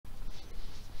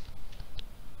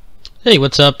Hey,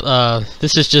 what's up?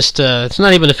 This is just, it's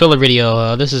not even a filler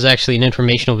video, this is actually an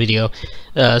informational video.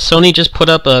 Sony just put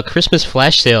up a Christmas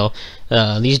flash sale.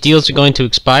 These deals are going to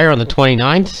expire on the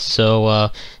 29th, so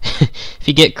if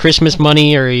you get Christmas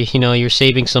money or, you're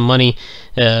saving some money,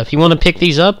 if you want to pick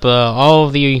these up, all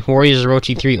of the Warriors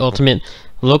Orochi 3 Ultimate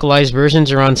localized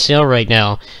versions are on sale right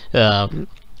now.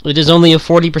 It is only a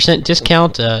 40%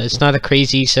 discount. It's not a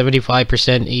crazy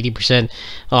 75%, 80%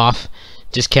 off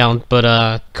discount, but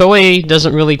Koei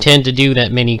doesn't really tend to do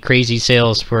that many crazy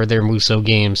sales for their Muso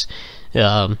games.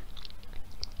 The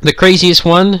craziest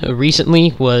one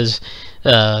recently was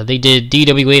they did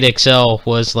DW8XL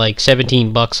was like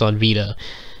 $17 on Vita.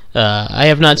 I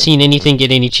have not seen anything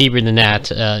get any cheaper than that.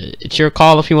 It's your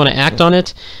call if you want to act on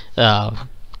it.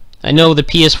 I know the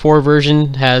PS4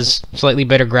 version has slightly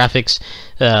better graphics.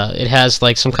 It has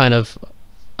like some kind of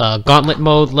gauntlet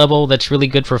mode level that's really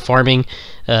good for farming.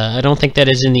 I don't think that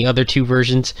is in the other two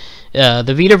versions.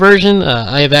 The Vita version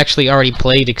I have actually already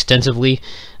played extensively,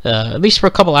 at least for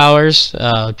a couple hours.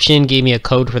 Chin gave me a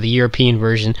code for the European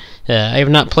version. I have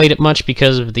not played it much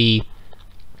because of the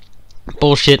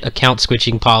bullshit account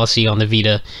switching policy on the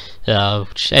Vita,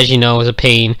 which, as you know, is a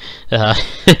pain.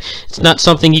 It's not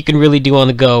something you can really do on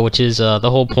the go, which is the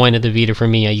whole point of the Vita for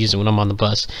me. I use it when I'm on the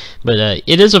bus. But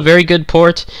it is a very good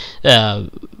port.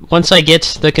 Once I get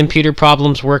the computer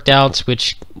problems worked out,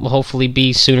 which will hopefully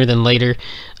be sooner than later,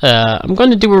 I'm going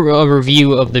to do a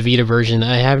review of the Vita version.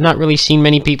 I have not really seen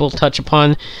many people touch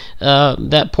upon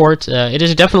that port. It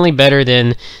is definitely better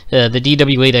than the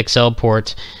DW8XL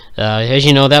port. As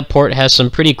you know, that port has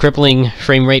some pretty crippling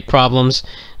frame rate problems.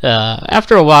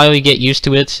 After a while, you get used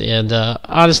to it, and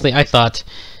honestly, I thought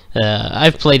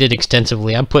I've played it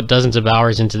extensively. I've put dozens of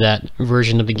hours into that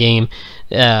version of the game.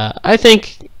 I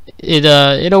think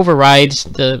it overrides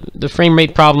the frame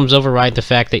rate problems. Override the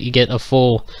fact that you get a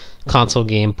full console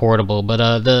game portable. But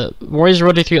the Warriors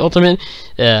Orochi 3 Ultimate,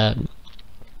 I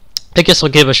guess I'll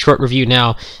give a short review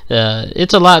now.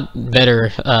 It's a lot better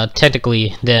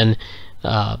technically than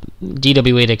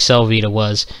DW8XL Vita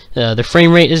was. The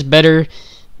frame rate is better.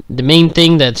 The main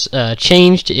thing that's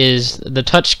changed is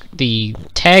the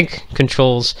tag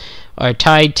controls are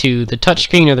tied to the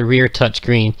touchscreen or the rear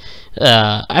touchscreen.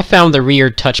 I found the rear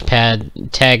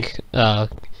touchpad tag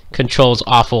controls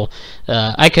awful.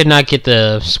 I could not get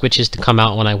the switches to come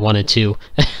out when I wanted to.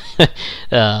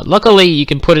 Luckily, you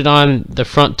can put it on the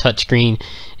front touchscreen,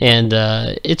 and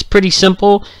it's pretty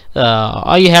simple.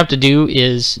 All you have to do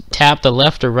is tap the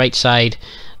left or right side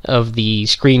of the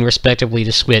screen respectively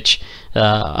to switch.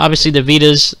 Obviously, the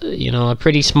Vita's a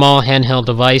pretty small handheld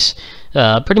device.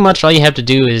 Pretty much all you have to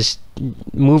do is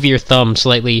move your thumb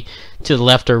slightly to the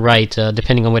left or right,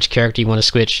 depending on which character you want to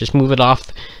switch. Just move it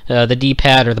off the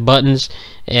D-pad or the buttons,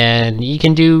 and you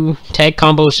can do tag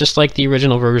combos just like the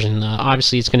original version.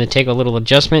 Obviously, it's going to take a little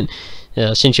adjustment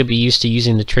since you'll be used to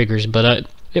using the triggers, but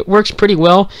it works pretty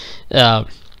well.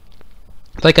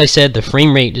 Like I said, the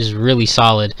frame rate is really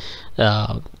solid.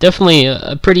 Definitely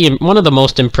one of the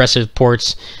most impressive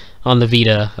ports on the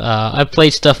Vita. I've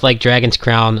played stuff like Dragon's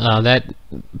Crown. That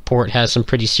port has some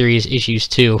pretty serious issues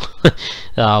too,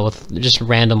 with just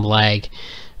random lag.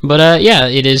 But yeah,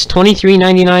 it is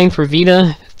 $23.99 for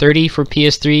Vita, $30 for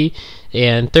PS3,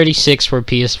 and $36 for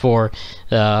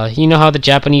PS4. You know how the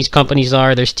Japanese companies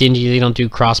are. They're stingy. They don't do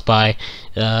cross-buy.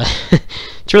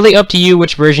 It's really up to you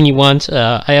which version you want.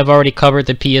 I have already covered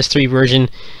the PS3 version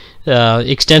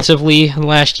extensively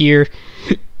last year.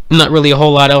 Not really a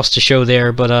whole lot else to show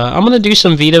there, but I'm going to do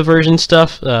some Vita version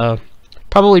stuff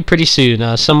probably pretty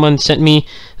soon. Someone sent me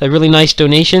a really nice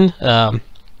donation.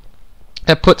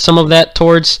 I put some of that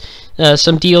towards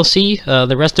some DLC.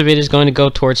 The rest of it is going to go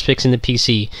towards fixing the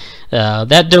PC.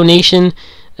 That donation,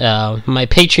 my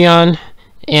Patreon,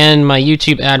 and my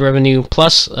YouTube ad revenue,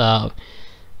 plus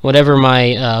whatever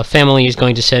my family is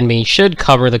going to send me, should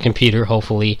cover the computer,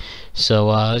 hopefully.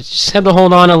 So just have to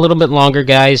hold on a little bit longer,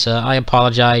 guys. I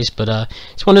apologize, but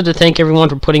just wanted to thank everyone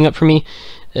for putting up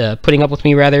with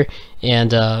me rather.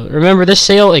 And remember, this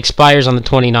sale expires on the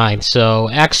 29th, so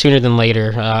act sooner than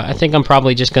later. I think I'm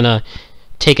probably just gonna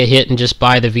take a hit and just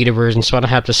buy the Vita version, so I don't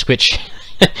have to switch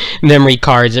memory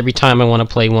cards every time I want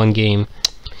to play one game.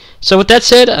 So with that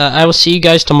said, I will see you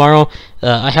guys tomorrow.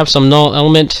 I have some null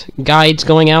element guides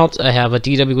going out. I have a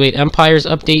DW8 Empires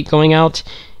update going out.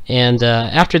 And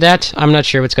after that, I'm not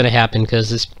sure what's going to happen because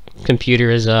this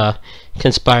computer is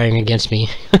conspiring against me.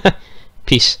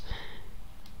 Peace.